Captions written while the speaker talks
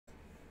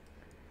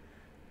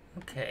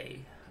Okay,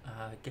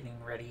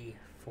 getting ready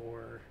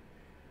for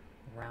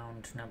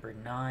round number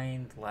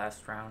 9, the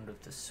last round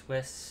of the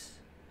Swiss.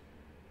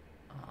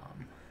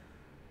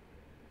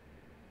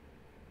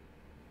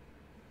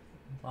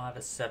 A lot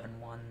of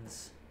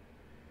 7-1s.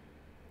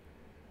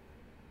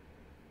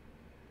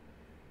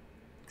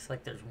 Looks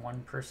like there's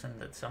one person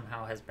that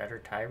somehow has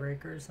better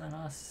tiebreakers than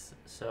us,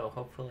 so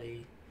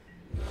hopefully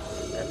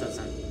that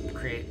doesn't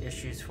create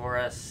issues for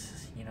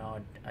us. You know,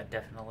 I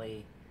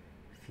definitely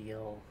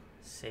feel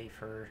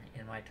safer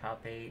in my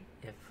top 8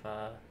 if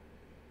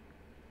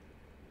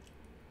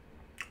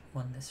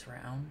won this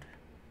round.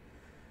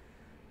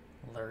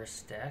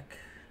 Lurrus deck.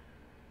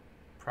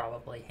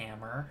 Probably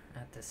hammer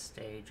at this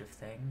stage of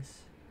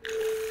things.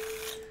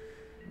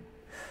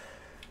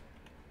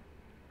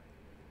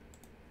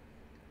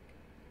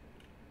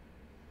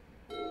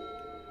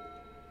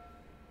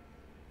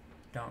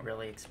 Don't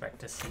really expect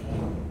to see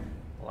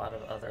a lot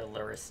of other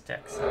Lurrus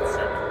decks at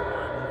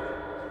 7-1.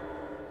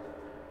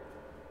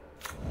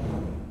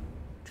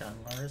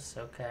 Junglers,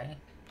 okay.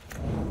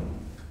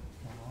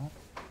 Well,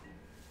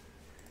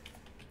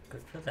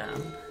 good for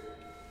them.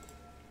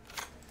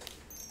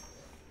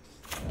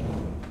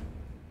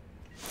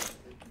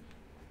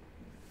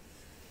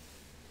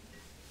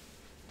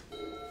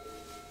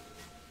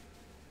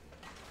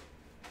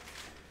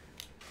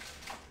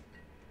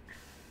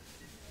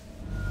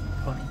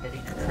 Opponent getting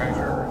a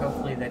treasure.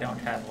 Hopefully they don't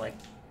have like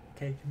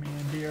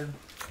K-Command here.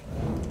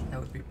 That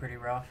would be pretty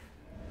rough.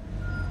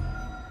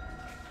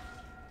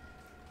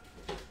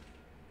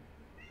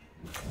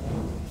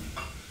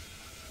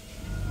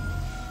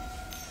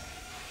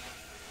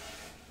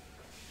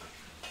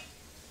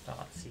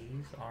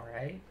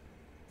 Alright.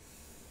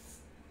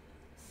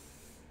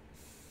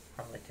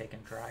 Probably taking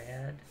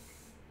Dryad,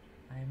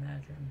 I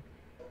imagine.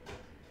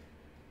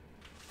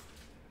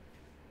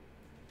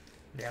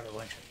 We have a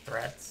bunch of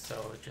threats,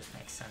 so it just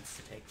makes sense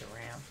to take the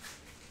ramp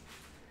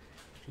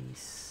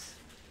piece.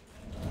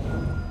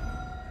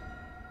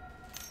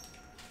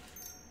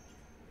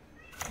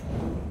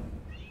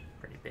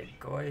 Pretty big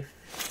Goyf.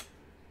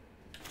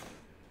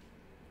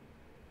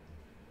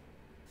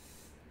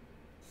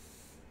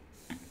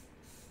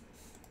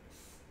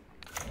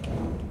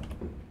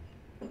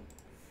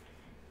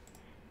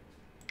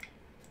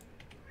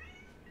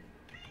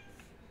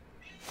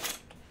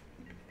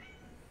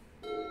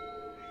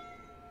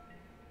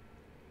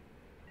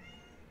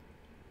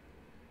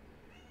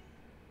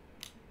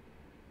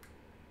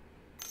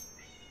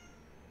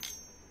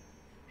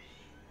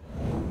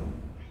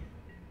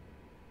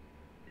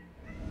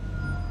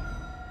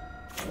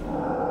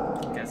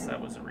 That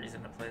was a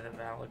reason to play the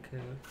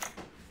Valakut.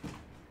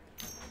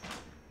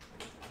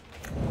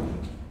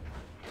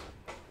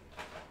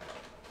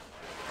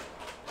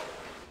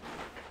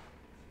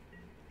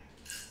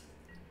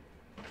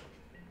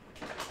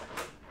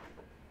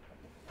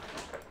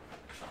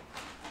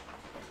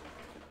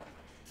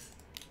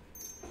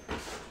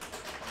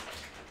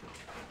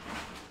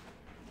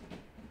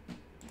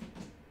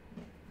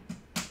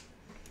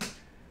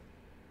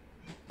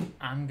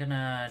 I'm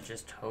gonna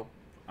just hope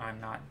I'm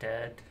not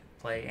dead.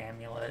 Play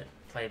Amulet,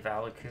 play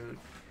Valakut,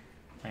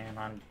 plan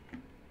on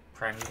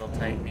Primeval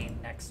Tightening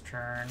next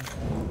turn.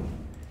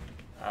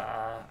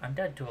 I'm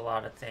dead to a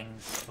lot of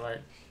things,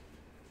 but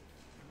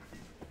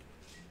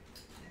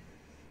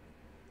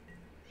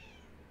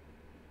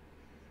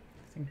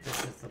I think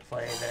this is the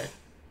play that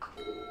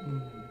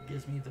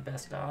gives me the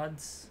best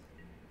odds.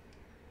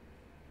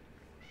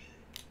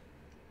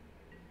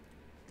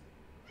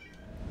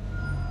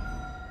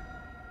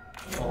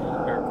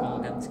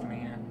 Kolaghan's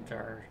Command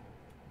are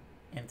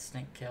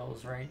instant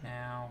kills right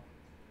now.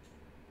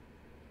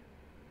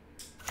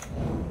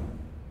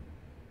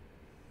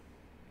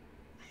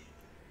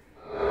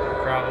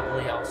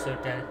 Probably also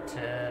dead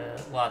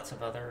to lots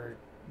of other,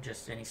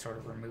 just any sort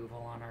of removal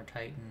on our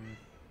Titan.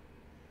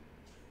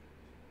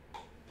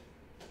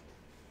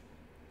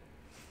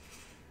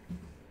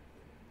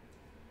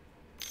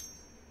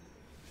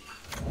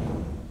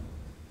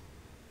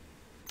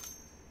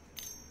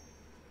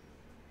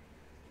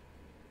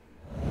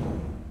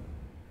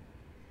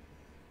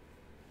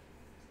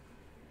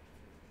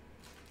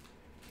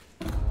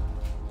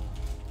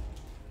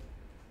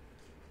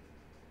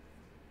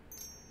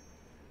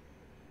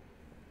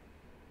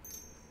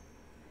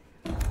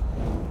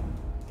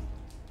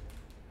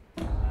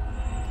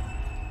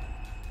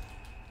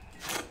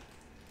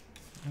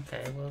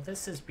 Okay, well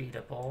this is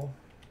beatable.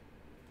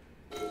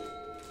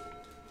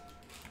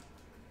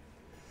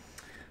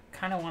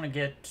 Kind of want to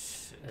get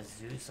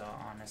Azusa,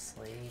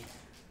 honestly.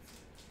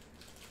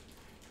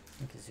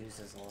 I think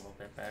Azusa's a little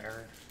bit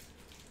better.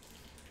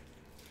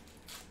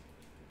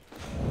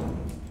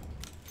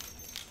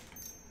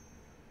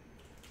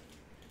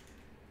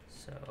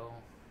 So,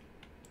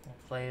 we'll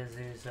play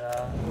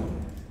Azusa.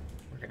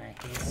 We're gonna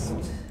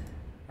haste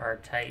our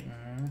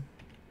Titan.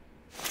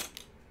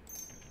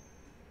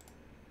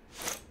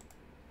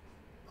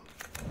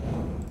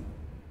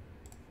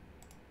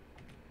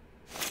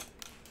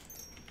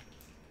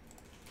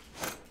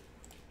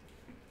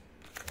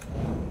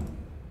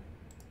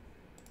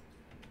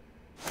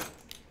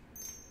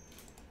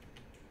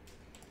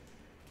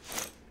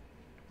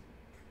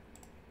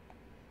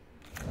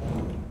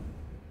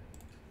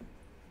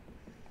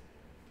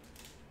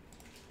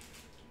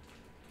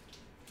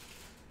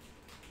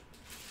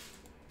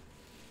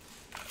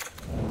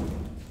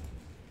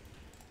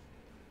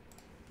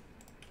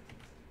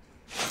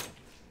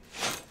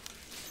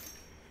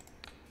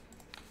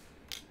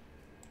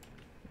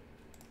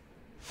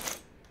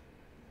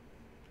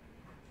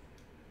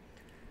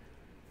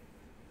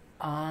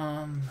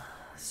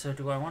 So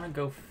do I want to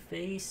go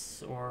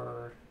face,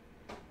 or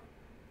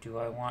do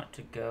I want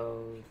to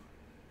go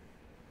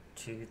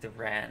to the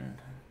Ren?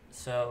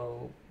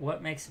 So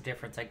what makes a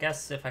difference? I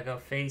guess if I go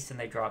face and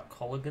they draw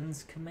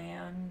Kolaghan's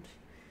Command,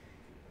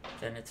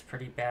 then it's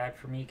pretty bad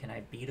for me. Can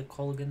I beat a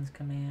Kolaghan's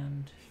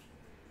Command?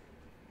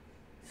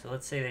 So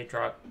let's say they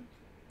draw...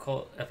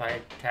 If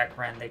I attack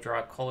Ren, they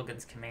draw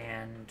Kolaghan's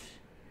Command.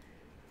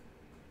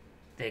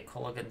 They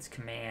Kolaghan's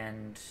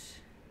Command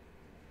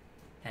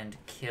and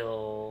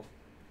kill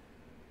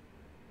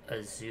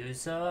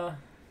Azusa.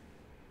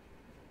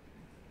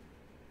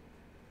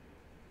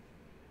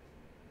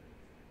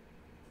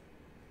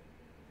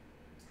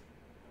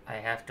 I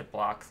have to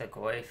block the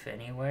Goyf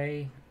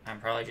anyway. I'm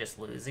probably just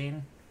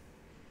losing.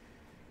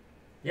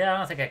 Yeah, I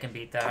don't think I can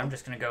beat that. I'm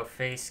just going to go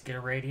face, get a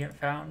Radiant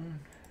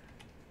Fountain.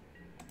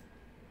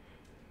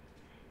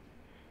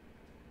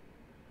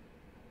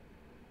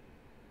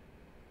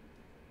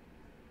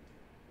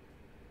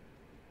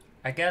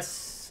 I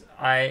guess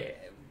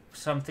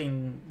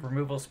something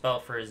removal spell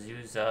for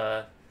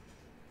Azusa.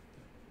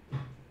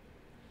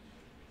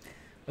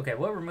 Okay,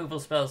 what removal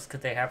spells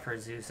could they have for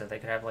Azusa? They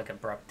could have like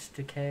Abrupt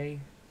Decay.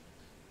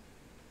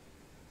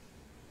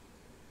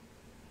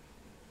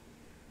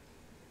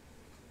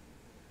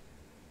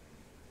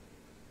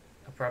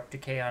 Abrupt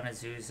Decay on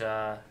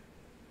Azusa.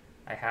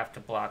 I have to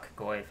block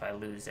Goy if I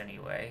lose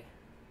anyway.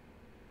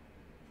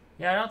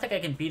 Yeah, I don't think I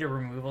can beat a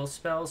removal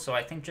spell, so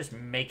I think just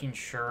making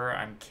sure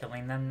I'm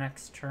killing them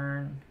next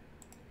turn.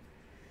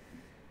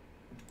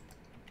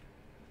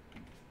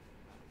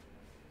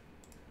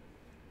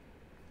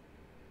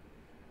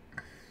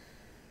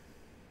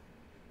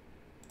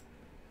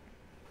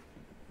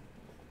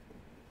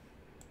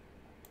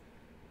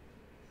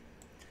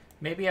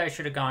 Maybe I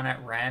should have gone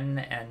at Ren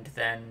and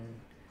then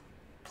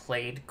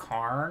played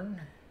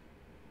Karn.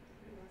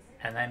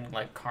 And then,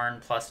 like, Karn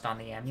plussed on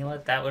the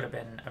Amulet. That would have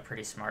been a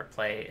pretty smart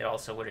play. It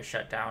also would have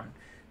shut down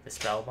the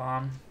Spell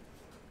Bomb.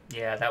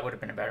 Yeah, that would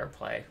have been a better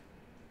play.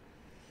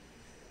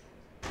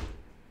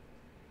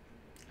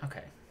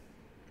 Okay.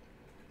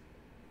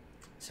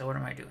 So what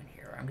am I doing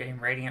here? I'm getting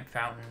Radiant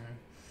Fountain.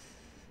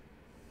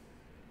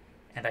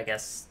 And I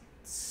guess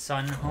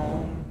Sun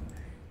Home.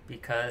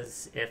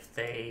 Because if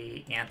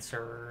they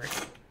answer...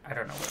 I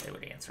don't know what they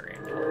would answer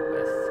Amulet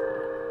with.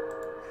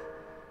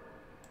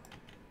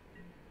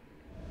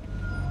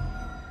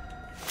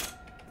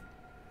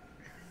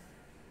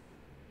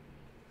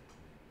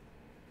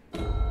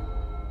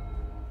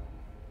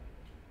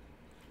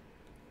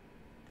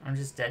 I'm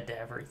just dead to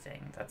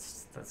everything.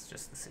 That's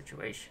just the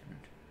situation.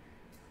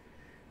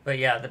 But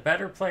yeah, the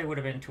better play would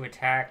have been to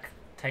attack,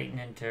 Titan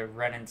into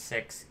Ren and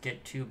 6,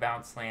 get 2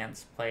 bounce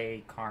lands,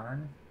 play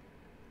Karn.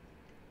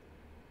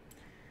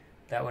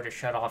 That would have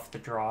shut off the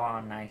draw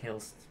on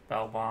Nihil's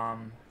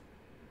Spellbomb.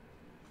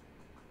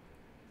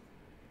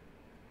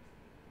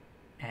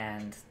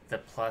 And the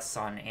plus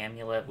on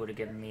Amulet would have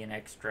given me an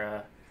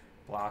extra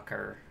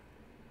blocker.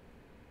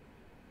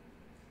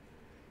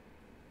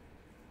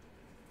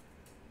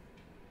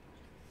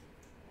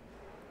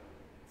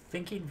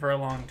 Thinking for a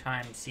long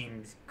time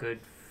seems good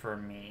for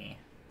me.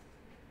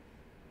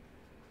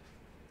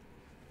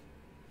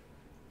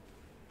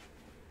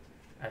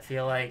 I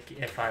feel like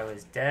if I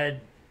was dead,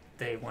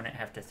 they wouldn't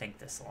have to think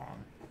this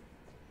long.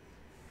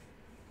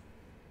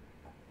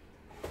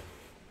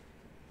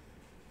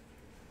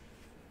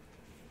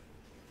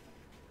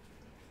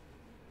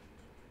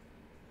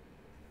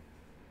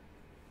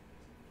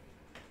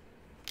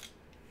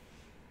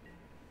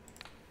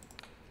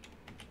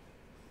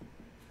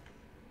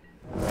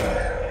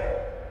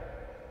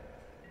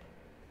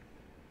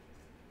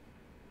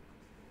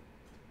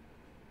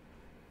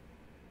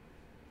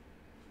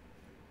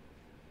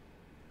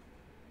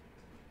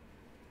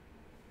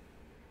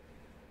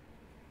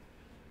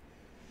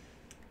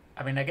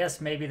 I mean, I guess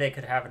maybe they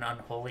could have an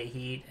Unholy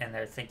Heat, and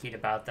they're thinking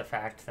about the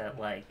fact that,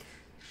 like,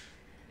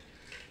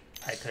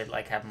 I could,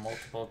 like, have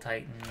multiple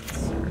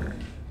Titans, or...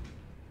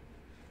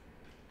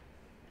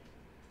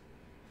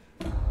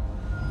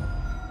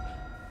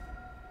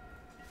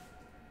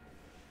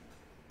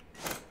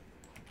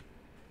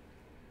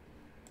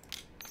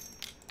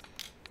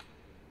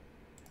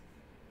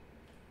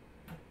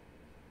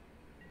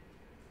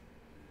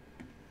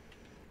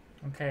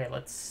 Okay,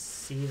 let's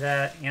see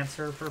that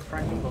answer for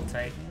Primeval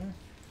Titan.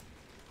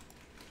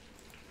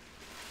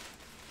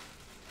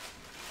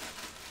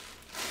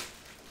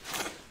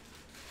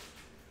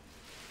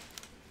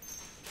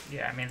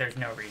 Yeah, I mean, there's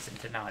no reason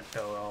to not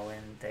go all in.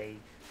 They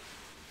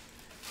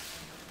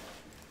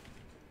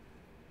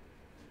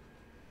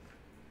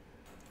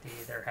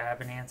either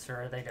have an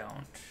answer or they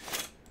don't.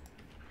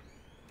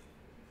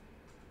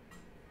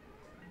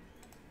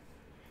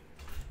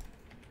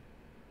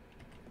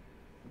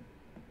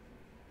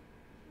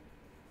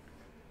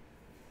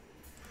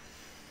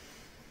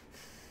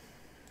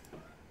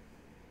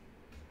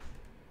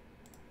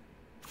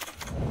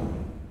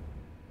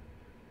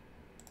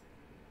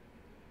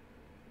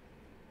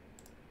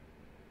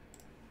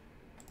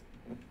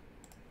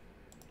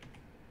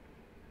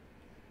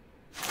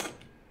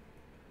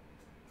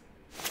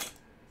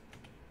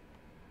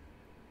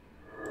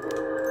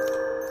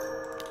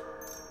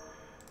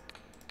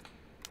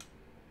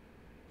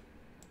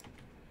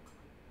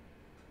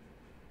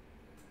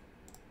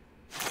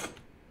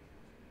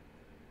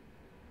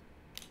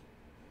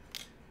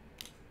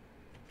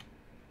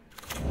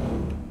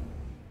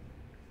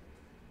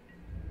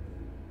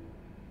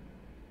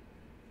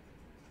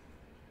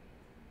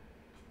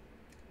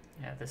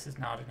 Yeah, this is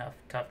not enough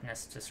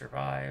toughness to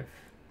survive.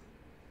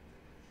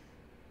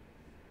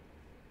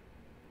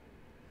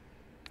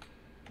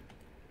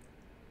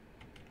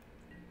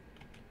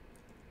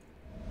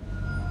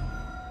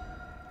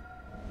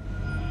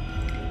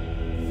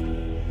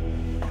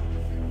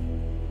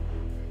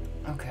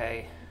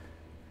 Okay.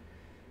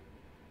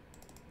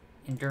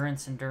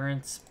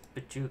 Endurance,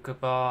 Bajuka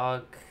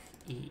Bog,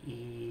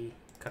 EE,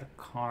 got a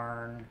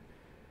Karn,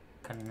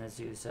 got a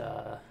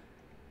Nazuza,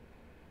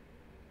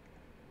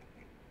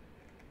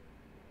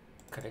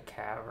 got a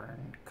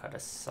Cavern, got a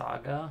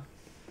Saga.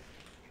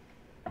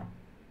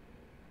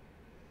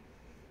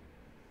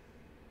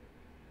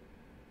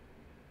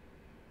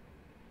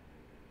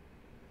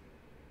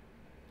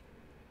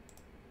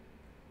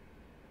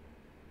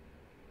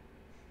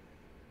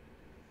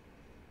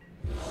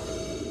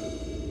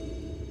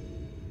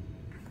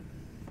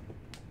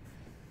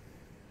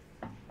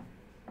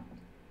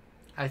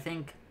 I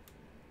think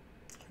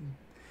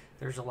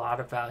there's a lot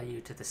of value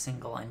to the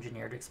single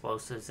engineered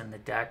explosives in the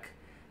deck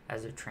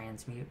as a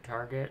transmute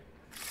target.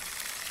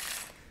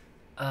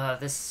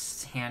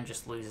 This hand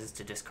just loses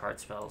to discard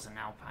spells in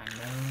Alpine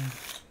Moon.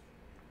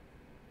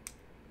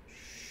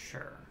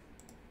 Sure.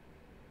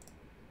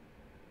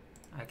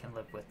 I can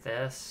live with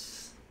this.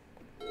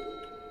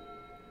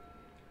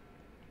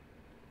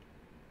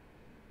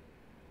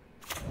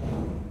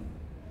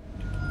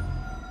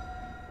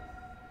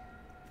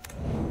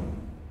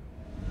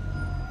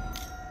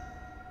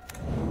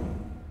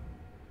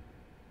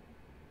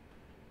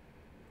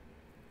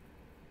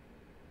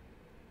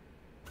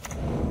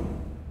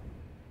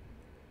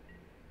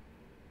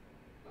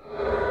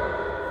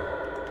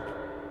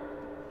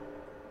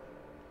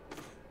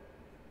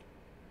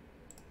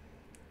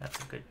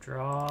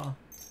 Draw.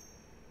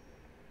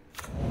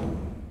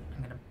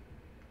 I'm gonna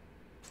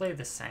play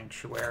the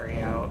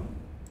Sanctuary out.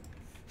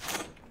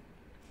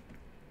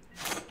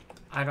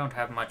 I don't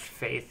have much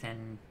faith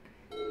in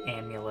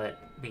Amulet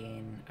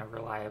being a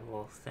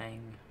reliable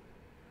thing.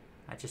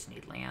 I just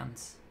need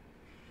lands.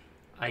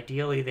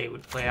 Ideally, they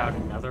would play out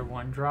another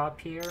 1-drop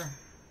here.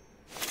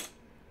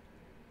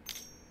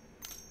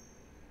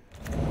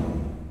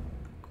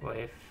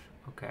 Coif,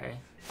 okay.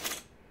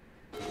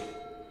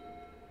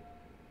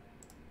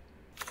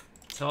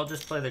 So I'll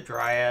just play the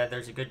Dryad.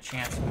 There's a good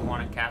chance we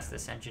want to cast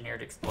this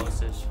Engineered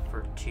Explosives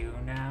for 2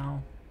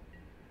 now.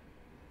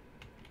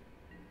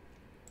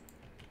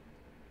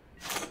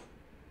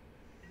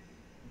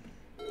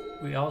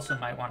 We also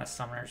might want a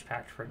Summoner's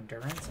Pact for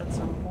Endurance at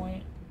some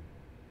point.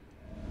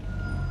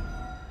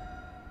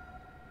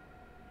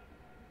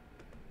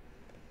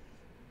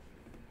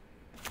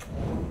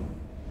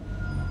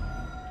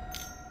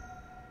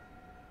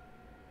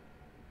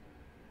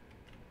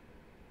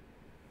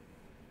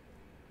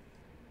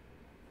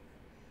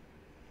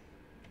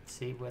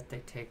 See what they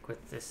take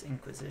with this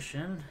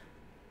Inquisition.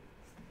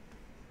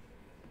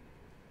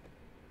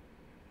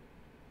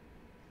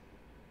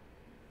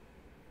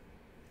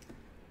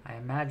 I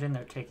imagine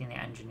they're taking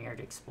the Engineered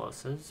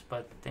Explosives,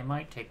 but they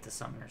might take the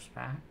Summoner's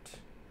Pact.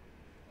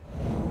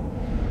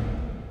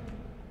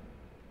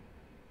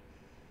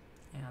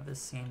 Yeah,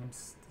 this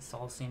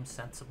all seems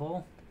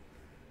sensible.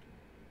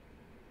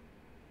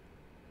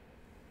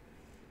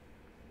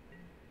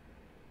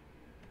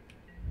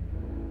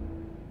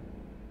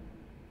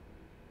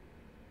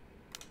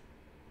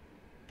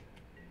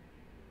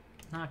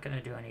 Not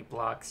gonna do any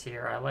blocks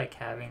here. I like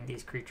having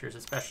these creatures,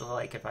 especially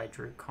like if I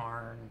drew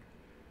Karn.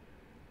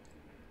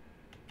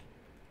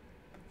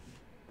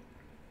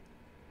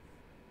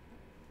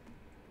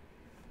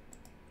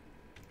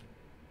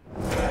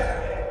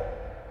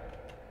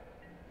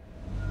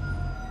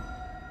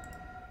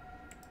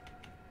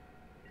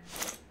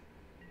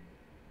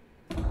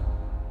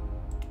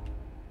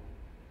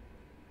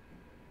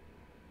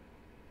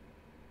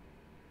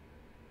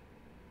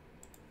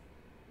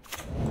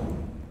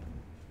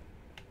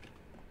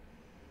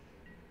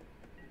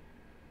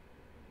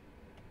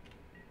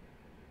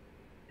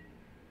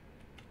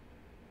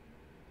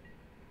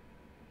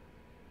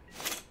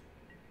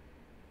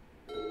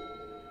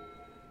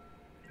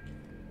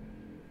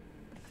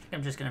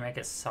 I'm just gonna make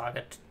a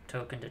Saga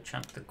token to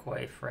chunk the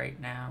Coif right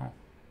now.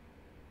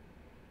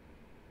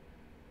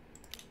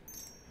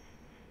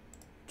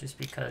 Just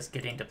because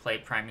getting to play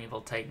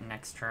Primeval Titan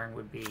next turn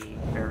would be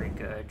very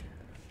good.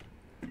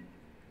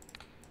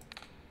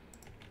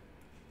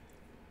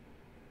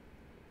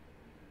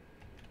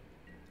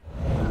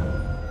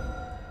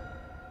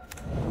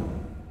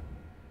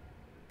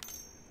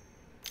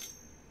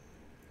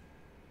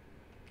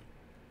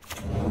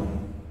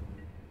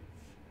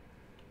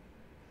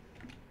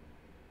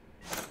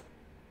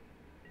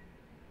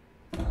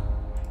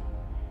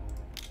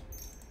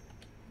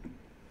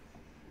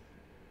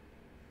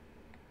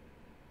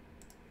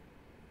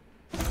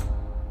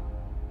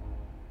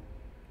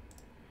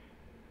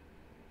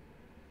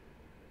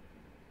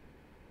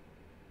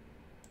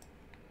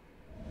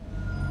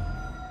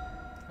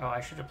 Oh, I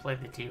should have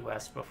played the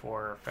T-West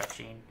before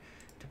fetching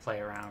to play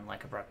around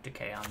like Abrupt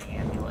Decay on the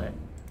Amulet.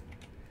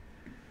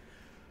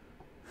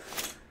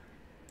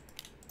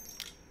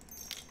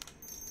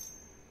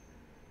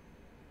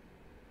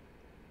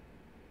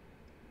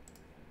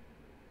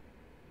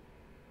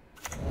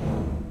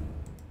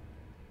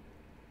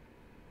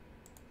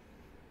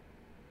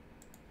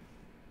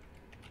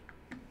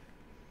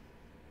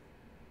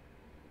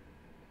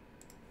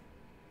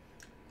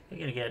 You're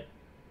gonna get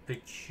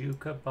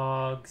Pachuca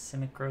Bog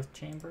Simic Growth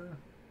Chamber.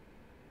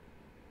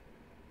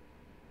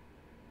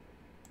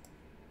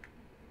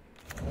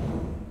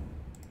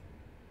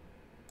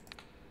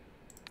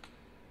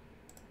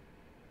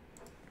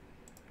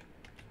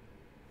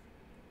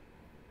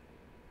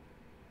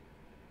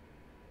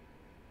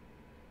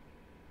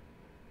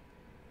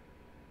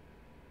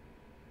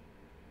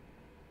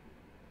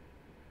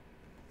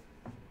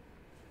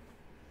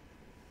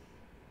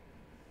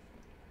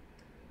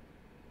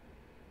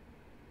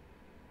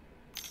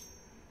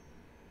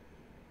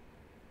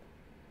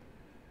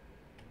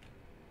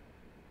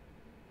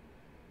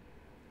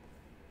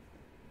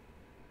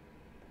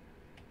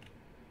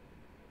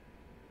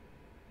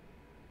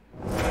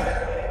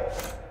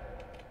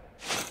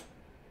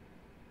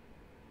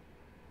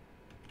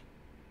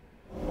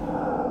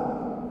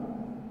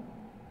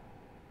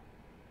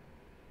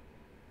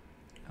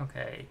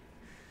 Okay,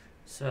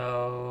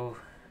 so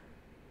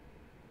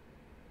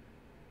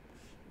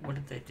what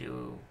did they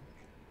do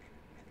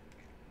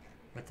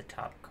with the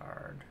top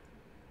card?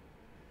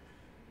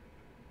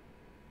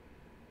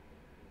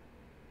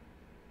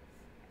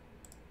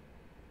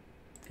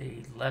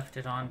 They left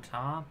it on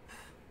top.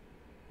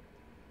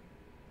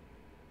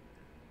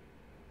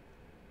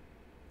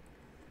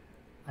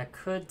 I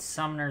could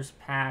Summoner's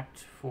Pact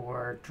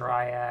for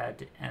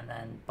Dryad and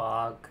then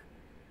Bog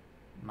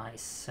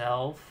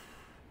myself.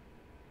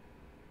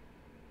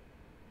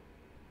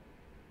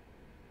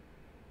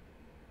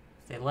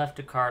 If they left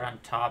a card on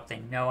top, they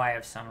know I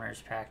have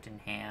Summoner's Pact in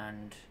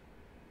hand.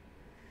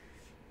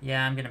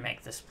 Yeah, I'm going to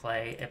make this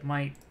play. It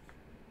might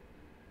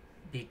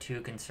be too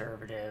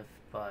conservative,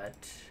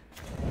 but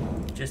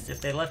just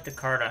if they left a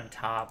card on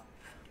top,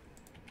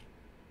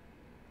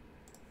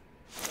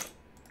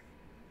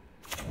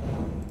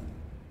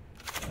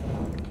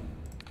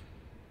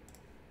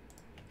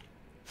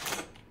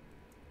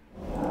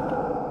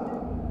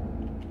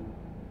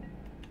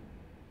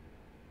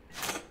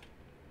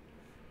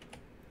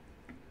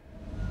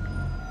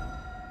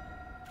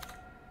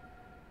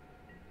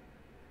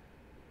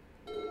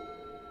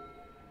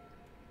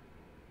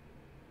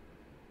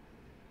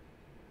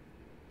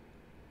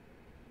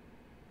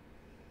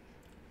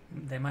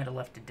 they might have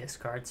left a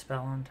discard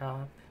spell on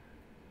top,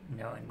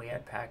 knowing we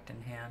had Pact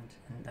in hand,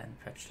 and then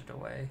fetched it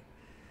away.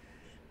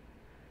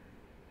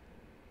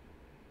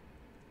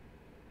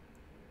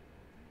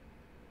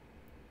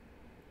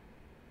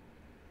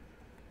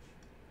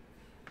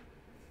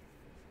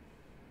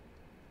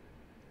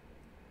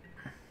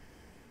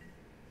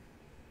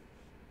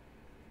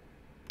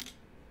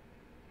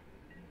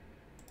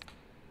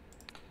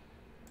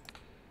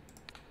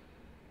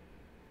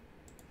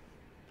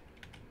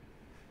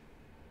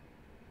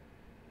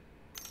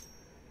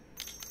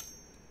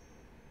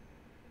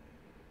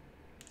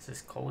 Is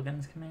this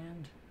Colgan's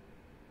command?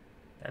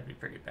 That'd be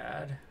pretty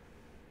bad.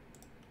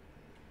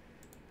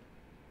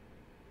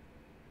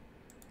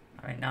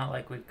 I mean, not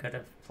like we could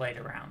have played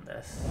around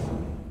this.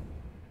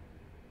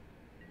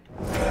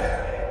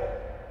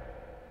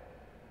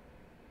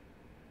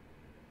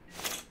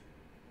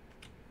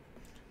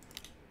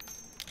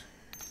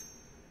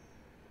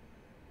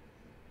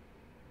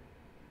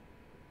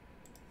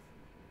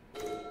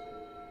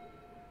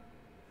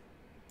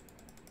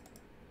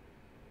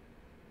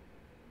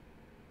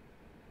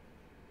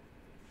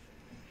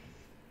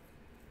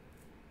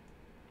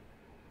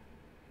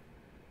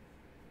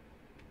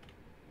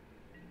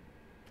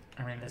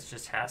 I mean, this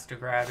just has to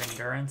grab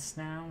Endurance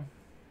now.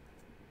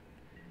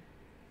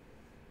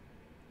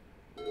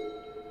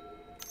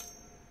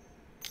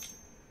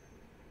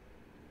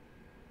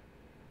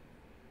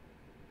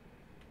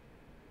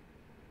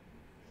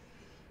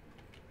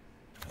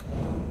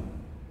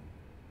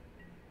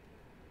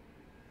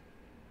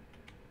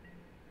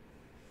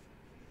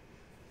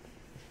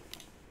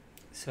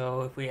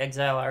 So if we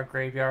exile our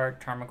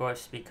graveyard,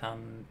 Tarmogoyfs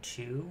become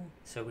 2.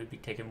 So we'd be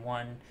taking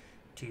 1,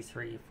 2,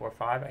 3, 4,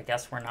 5. I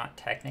guess we're not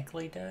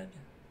technically dead.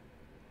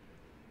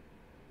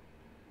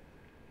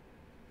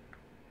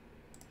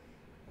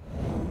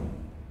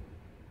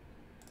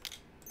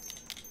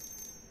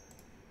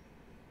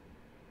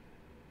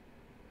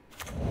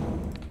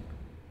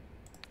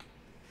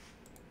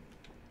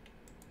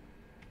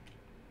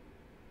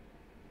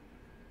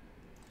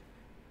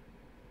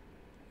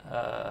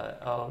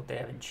 Oh, they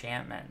have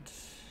enchantment.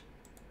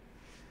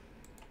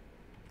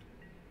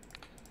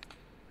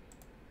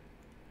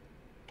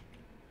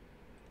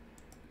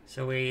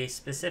 So we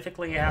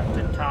specifically have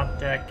to top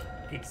deck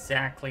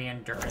exactly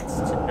Endurance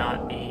to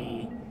not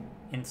be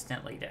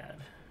instantly dead.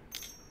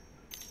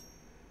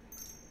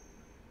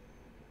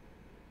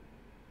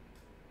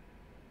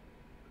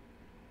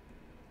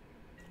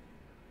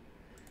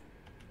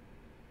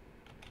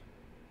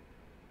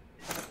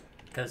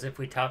 Because if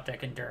we top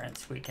deck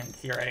Endurance, we can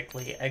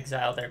theoretically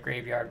exile their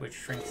graveyard, which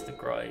shrinks the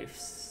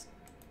Groifs.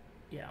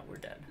 Yeah, we're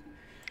dead.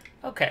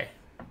 Okay.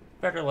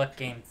 Better luck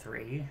game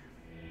 3.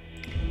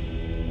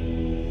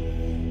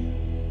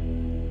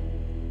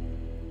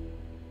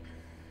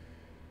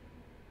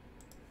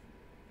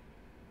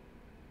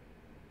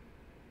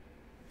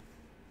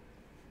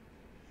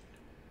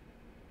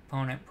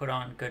 opponent put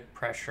on good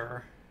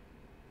pressure.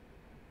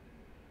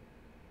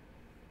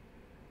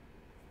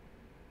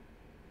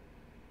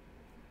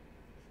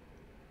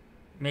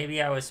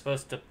 Maybe I was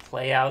supposed to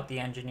play out the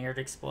engineered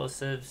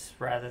explosives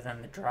rather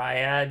than the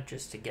Dryad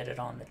just to get it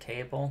on the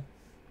table.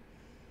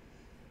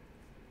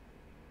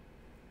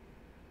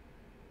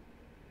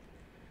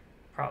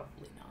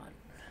 Probably not.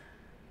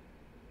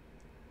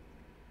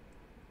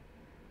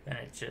 Then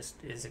it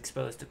just is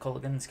exposed to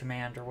Kulgan's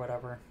command or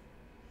whatever.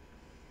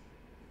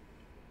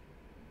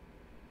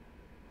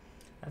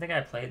 I think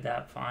I played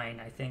that fine.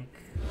 I think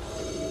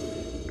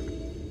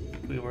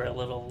we were a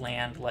little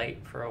land light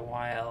for a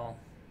while.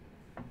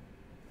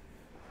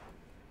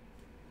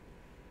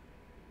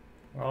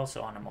 We're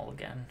also on a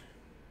mulligan.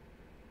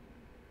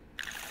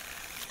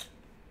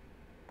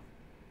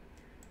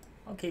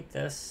 I'll keep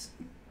this.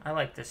 I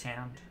like this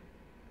hand.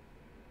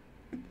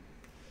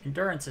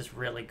 Endurance is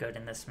really good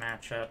in this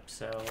matchup,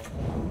 so...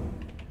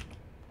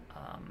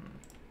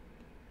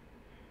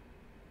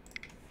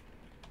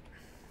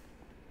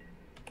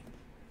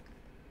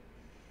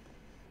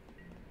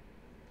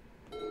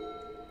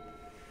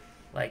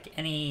 like,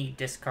 any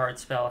discard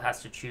spell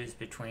has to choose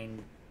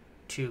between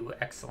two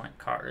excellent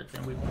cards,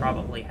 and we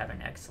probably have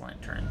an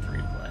excellent turn 3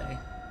 play.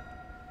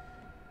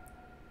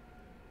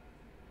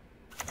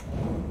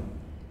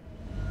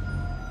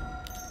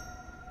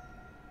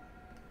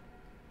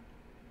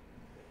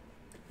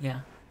 Yeah,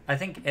 I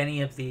think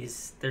any of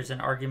these, there's an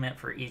argument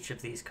for each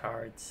of these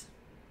cards.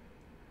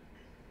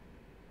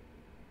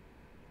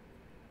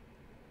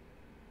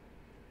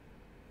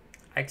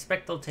 I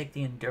expect they'll take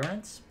the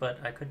endurance, but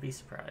I could be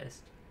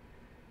surprised.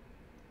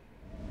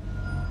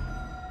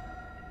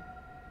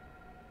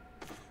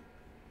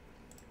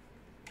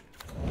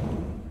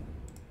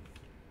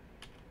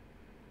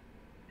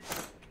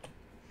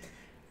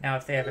 Now,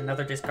 if they have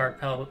another discard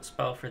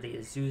spell for the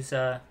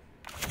Azusa,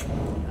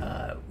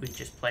 we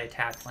just play a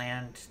tap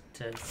land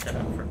to set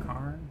up for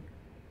Karn.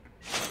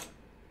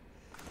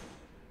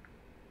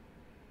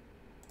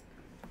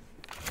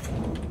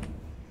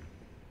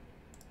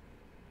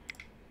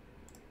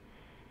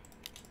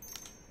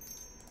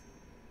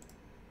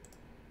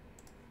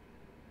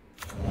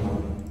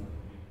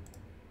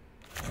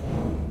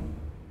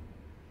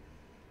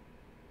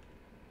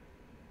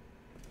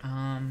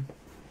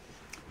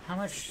 How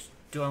much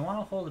do I want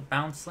to hold a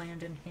bounce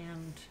land in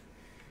hand?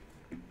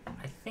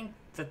 I think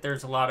that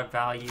there's a lot of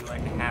value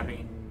in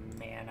having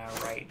mana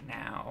right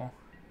now.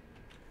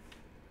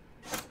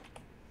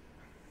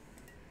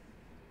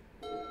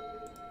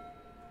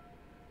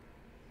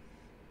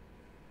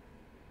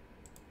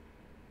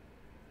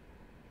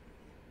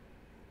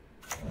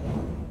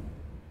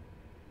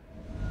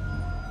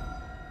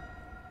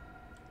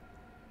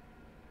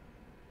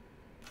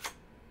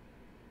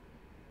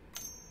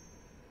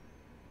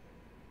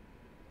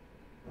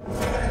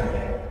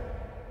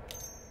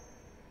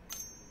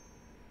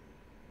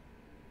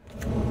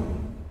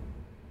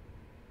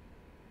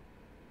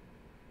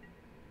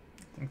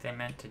 I think they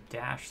meant to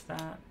dash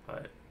that,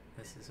 but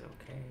this is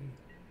okay.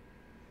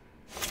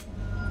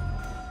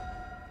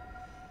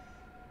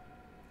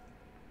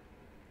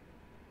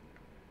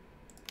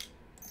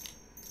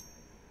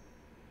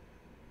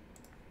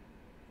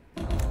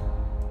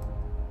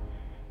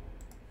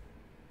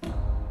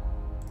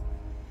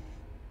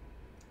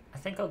 I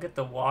think I'll get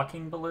the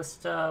Walking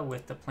Ballista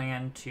with the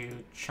plan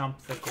to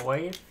chump the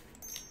Goyf,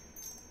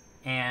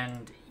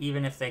 and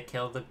even if they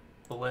kill the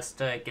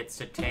Ballista, it gets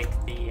to take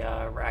the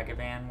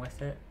Ragavan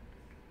with it.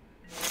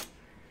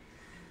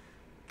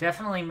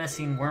 Definitely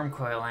missing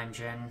Wormcoil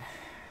Engine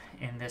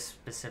in this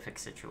specific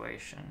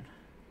situation.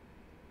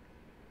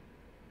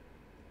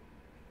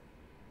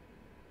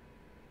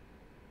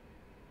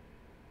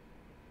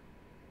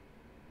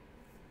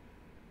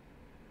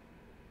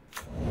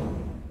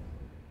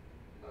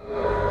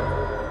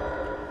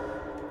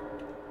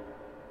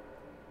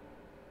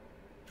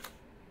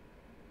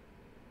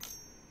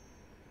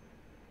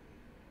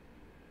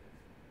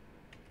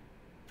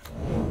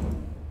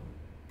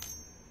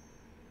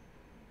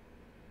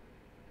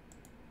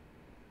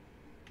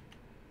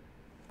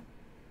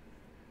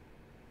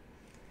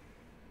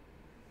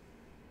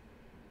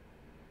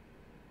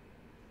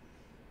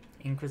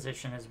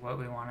 Inquisition is what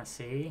we want to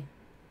see.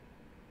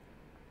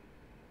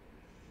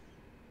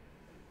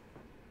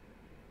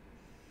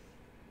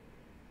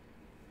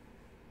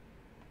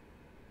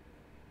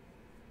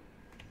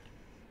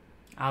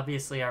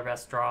 Obviously our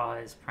best draw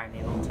is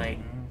Primeval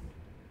Titan.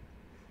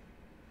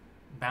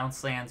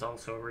 Bounce land's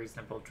also a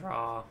reasonable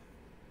draw.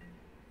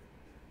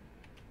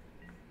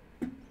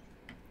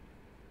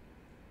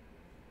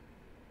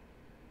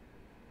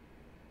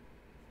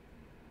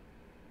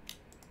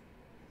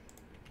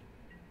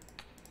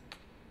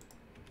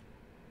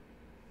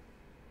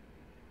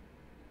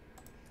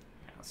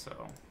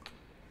 So,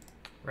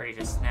 ready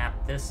to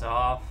snap this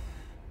off.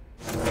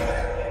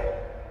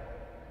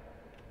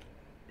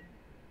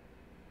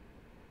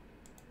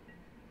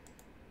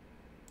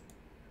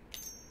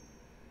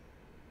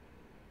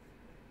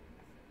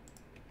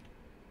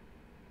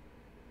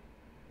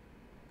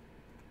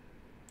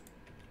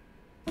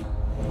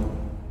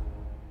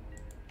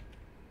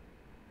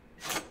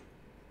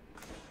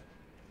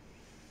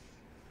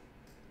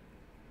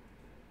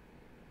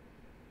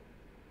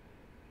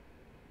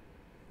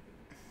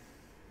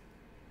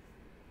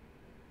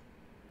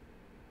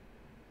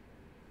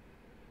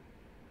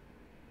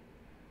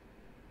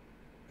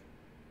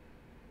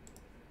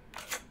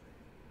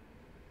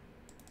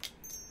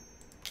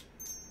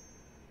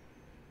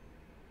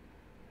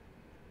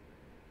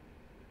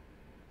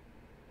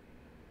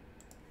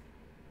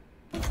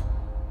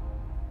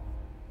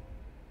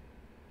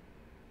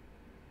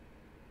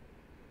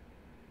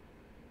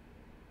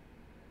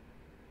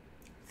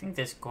 think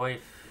this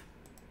Goyf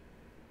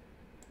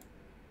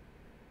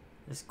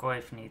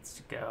needs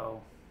to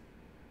go.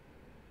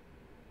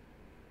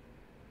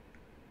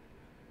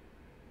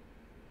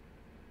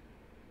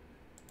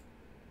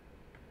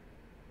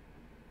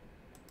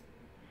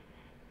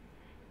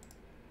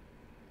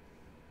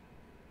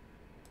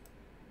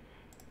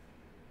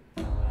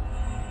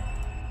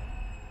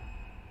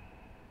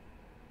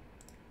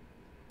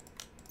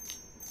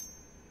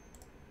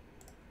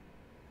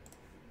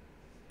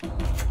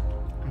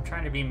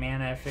 Trying to be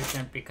mana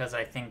efficient because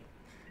I think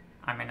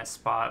I'm in a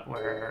spot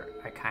where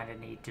I kind of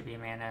need to be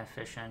mana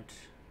efficient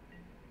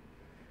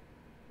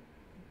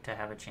to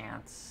have a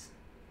chance.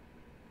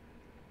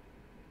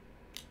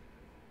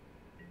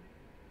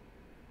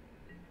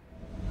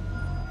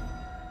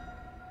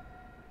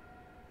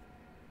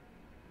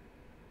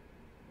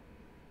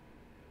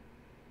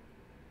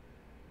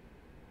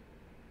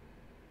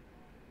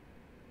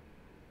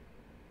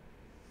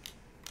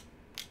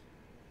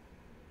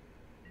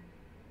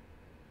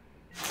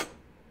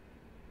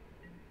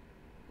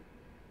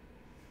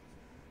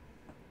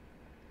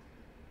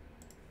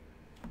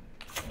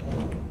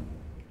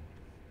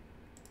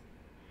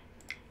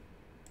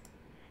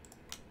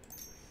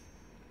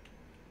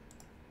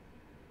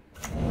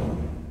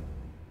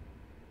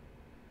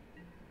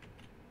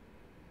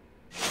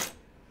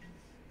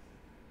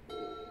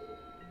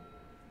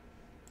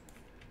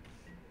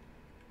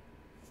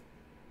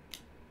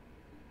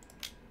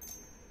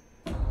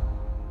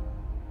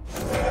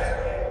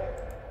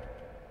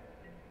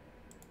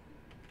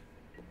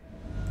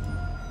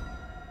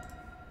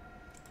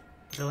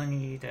 Really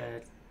need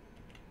a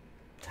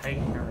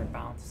Titan or a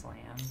bounce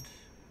land.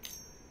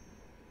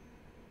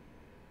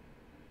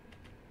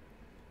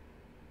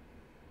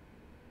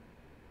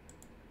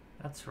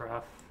 That's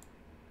rough.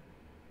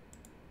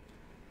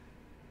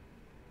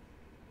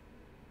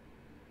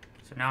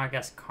 So now I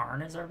guess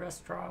Karn is our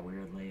best draw,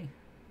 weirdly.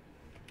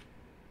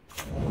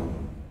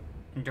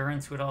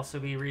 Endurance would also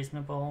be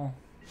reasonable.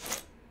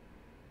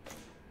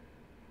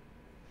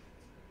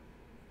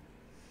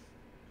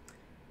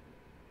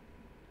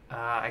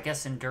 I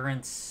guess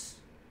Endurance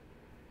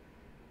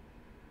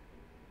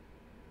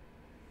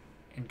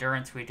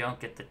we don't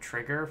get the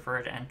trigger for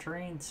it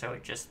entering, so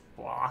it just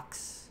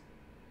blocks.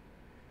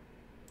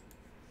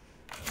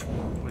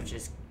 Which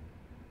is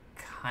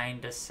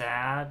kinda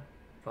sad,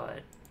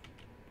 but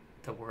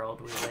the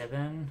world we live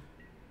in.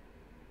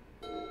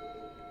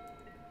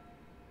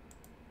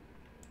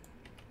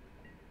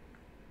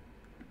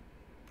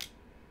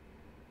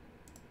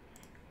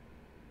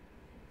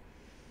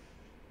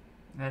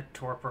 That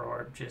Torpor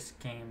Orb just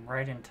came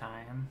right in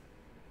time.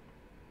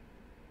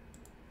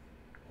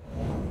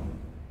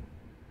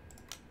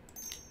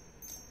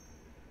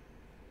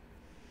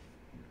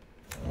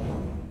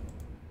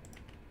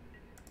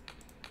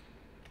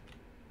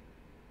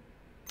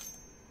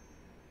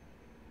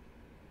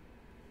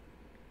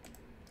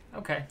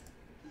 Okay.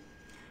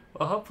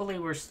 Well, hopefully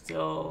we're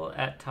still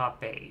at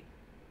top 8.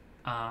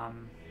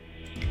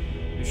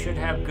 We should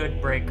have good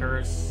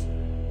breakers,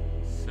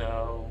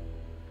 so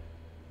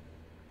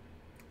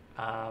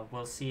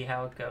we'll see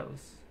how it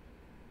goes.